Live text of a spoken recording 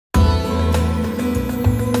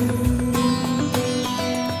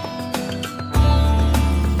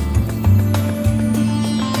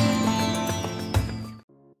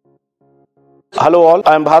Hello all,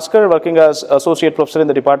 I am Bhaskar, working as Associate Professor in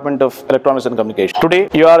the Department of Electronics and Communication. Today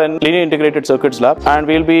you are in Linear Integrated Circuits Lab and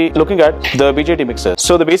we will be looking at the BJT Mixer.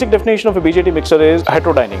 So the basic definition of a BJT Mixer is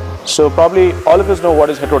heterodyning. So probably all of us know what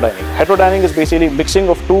is heterodyning. Heterodyning is basically mixing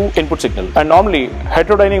of two input signals, and normally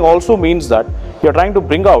heterodyning also means that you are trying to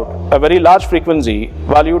bring out a very large frequency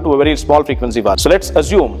value to a very small frequency value. So let's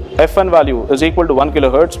assume F1 value is equal to 1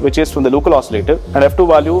 kHz, which is from the local oscillator, and F2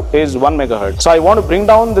 value is 1 MHz. So I want to bring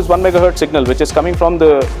down this 1 MHz signal, which is coming from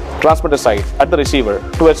the transmitter side at the receiver,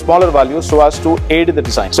 to a smaller value so as to aid in the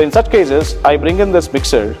design. So in such cases, I bring in this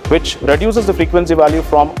mixer which reduces the frequency value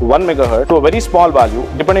from 1 MHz to a very small value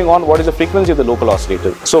depending on what is the frequency of the local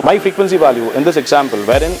oscillator. So my frequency value in this example,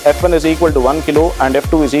 wherein F1 is equal to 1 kilo and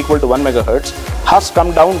F2 is equal to 1 MHz, has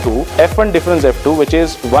come down to F1 difference F2, which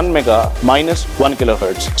is 1 mega minus 1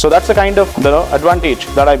 kilohertz. So that's the kind of advantage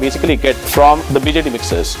that I basically get from the BJT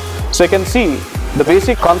mixers. So you can see the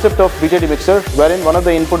basic concept of BJT mixer, wherein one of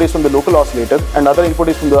the input is from the local oscillator and other input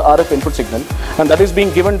is from the RF input signal, and that is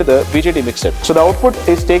being given to the BJT mixer. So the output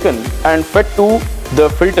is taken and fed to the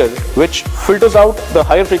filter, which filters out the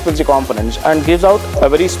higher frequency components and gives out a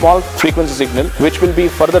very small frequency signal, which will be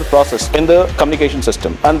further processed in the communication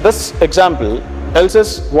system. And this example tells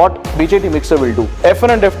us what BJT mixer will do. F1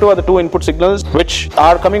 and F2 are the two input signals which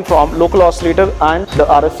are coming from local oscillator and the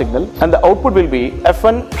RF signal, and the output will be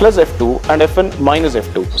F1 plus F2 and F1 minus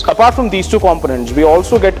F2. Apart from these two components, we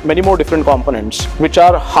also get many more different components which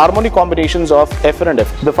are harmonic combinations of F1 and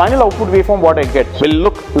F2. The final output waveform what I get will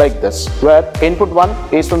look like this, where input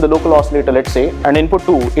 1 is from the local oscillator, let's say, and input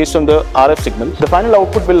 2 is from the RF signal. The final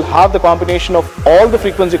output will have the combination of all the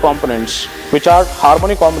frequency components which are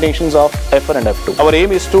harmonic combinations of F1 and F2. Our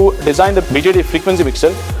aim is to design the BJT frequency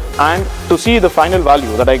mixer and to see the final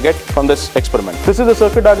value that I get from this experiment. This is the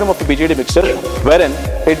circuit diagram of the BJT mixer, wherein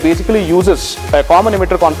it basically uses a common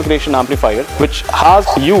emitter configuration amplifier which has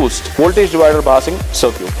used voltage divider biasing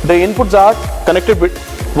circuit. The inputs are connected with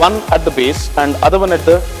one at the base and other one at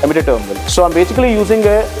the emitter terminal. So I'm basically using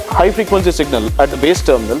a high frequency signal at the base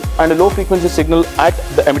terminal and a low frequency signal at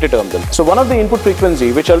the emitter terminal. So one of the input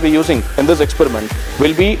frequency which I'll be using in this experiment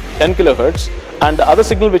will be 10 kHz, and the other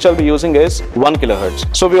signal which I'll be using is 1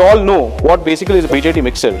 kHz. So we all know what basically is a BJT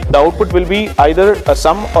mixer. The output will be either a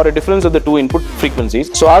sum or a difference of the two input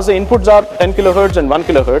frequencies. So as the inputs are 10 kHz and 1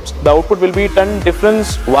 kHz, the output will be 10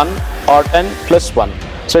 difference 1 or 10 plus 1.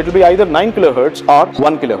 So it will be either 9 kHz or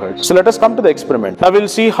 1 kHz. So let us come to the experiment. Now we'll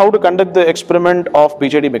see how to conduct the experiment of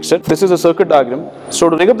BJT mixer. This is a circuit diagram. So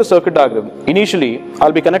to rig up the circuit diagram, initially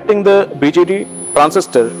I'll be connecting the BJT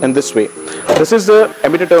transistor in this way. This is the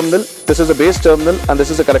emitter terminal, this is the base terminal, and this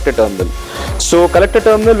is the collector terminal. So collector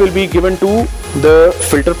terminal will be given to the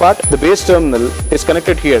filter part. The base terminal is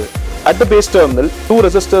connected here. At the base terminal, two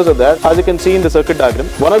resistors are there, as you can see in the circuit diagram.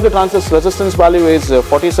 One of the transistor resistance value is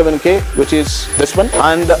 47K, which is this one,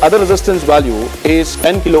 and the other resistance value is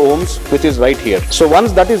 10 kilo ohms, which is right here. So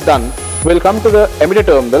once that is done, we'll come to the emitter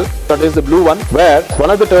terminal, that is the blue one, where one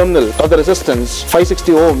of the terminal of the resistance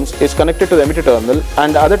 560 ohms is connected to the emitter terminal,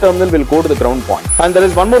 and the other terminal will go to the ground point. And there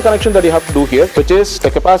is one more connection that you have to do here, which is the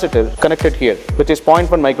capacitor connected here, which is 0.1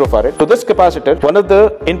 microfarad. To this capacitor, one of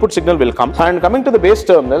the input signal will come, and coming to the base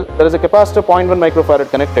terminal, there is a capacitor 0.1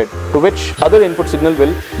 microfarad connected, to which other input signal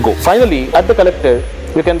will go. Finally, at the collector,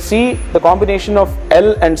 you can see the combination of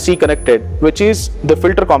L and C connected, which is the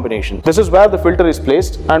filter combination. This is where the filter is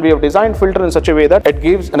placed, and we have designed filter in such a way that it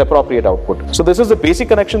gives an appropriate output. So this is the basic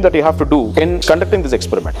connection that you have to do in conducting this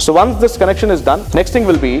experiment. So once this connection is done, next thing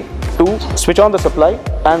will be to switch on the supply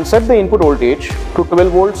and set the input voltage to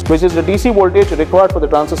 12 volts, which is the DC voltage required for the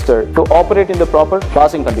transistor to operate in the proper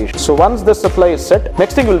biasing condition. So once this supply is set,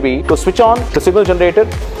 next thing will be to switch on the signal generator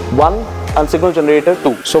 1 and signal generator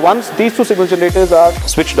 2. So once these two signal generators are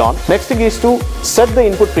switched on, next thing is to set the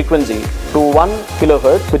input frequency to 1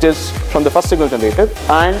 kHz, which is from the first signal generator,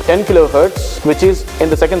 and 10 kHz, which is in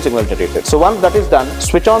the second signal generator. So once that is done,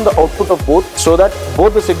 switch on the output of both so that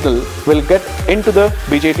both the signal will get into the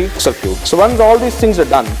BJT circuit. So once all these things are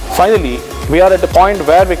done, finally we are at the point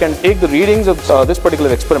where we can take the readings of this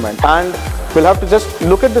particular experiment, and we'll have to just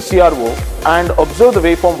look at the CRO and observe the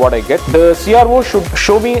waveform what I get. The CRO should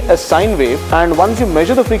show me a sine wave, and once you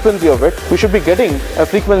measure the frequency of it, we should be getting a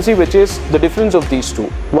frequency which is the difference of these two,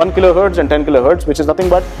 1 kHz and 10 kHz, which is nothing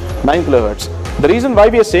but 9 kHz. The reason why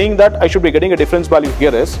we are saying that I should be getting a difference value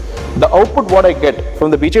here is the output what I get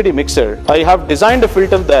from the BJT mixer, I have designed a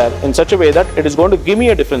filter there in such a way that it is going to give me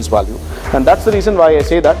a difference value, and that's the reason why I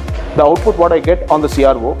say that the output what I get on the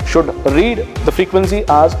CRO should read the frequency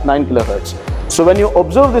as 9 kHz. So when you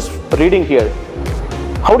observe this reading here,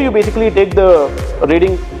 how do you basically take the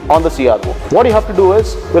reading on the CRO. What you have to do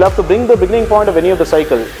is, we'll have to bring the beginning point of any of the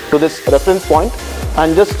cycle to this reference point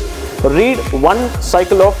and just read one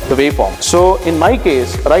cycle of the waveform. So in my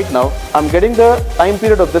case, right now, I'm getting the time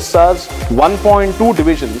period of this as 1.2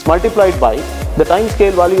 divisions multiplied by the time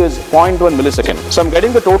scale value is 0.1 millisecond. So I'm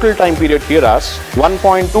getting the total time period here as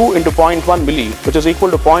 1.2 into 0.1 milli, which is equal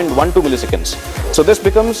to 0.12 milliseconds. So this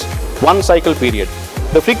becomes one cycle period.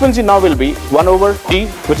 The frequency now will be 1 over T,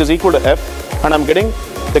 which is equal to F, and I'm getting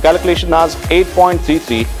the calculation as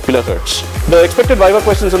 8.33 kilohertz. The expected Viva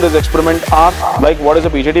questions in this experiment are like, what is a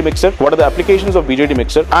BJT mixer? What are the applications of BJT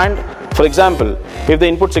mixer? And for example, if the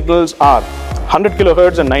input signals are 100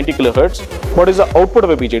 kilohertz and 90 kilohertz, what is the output of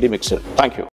a BJT mixer? Thank you.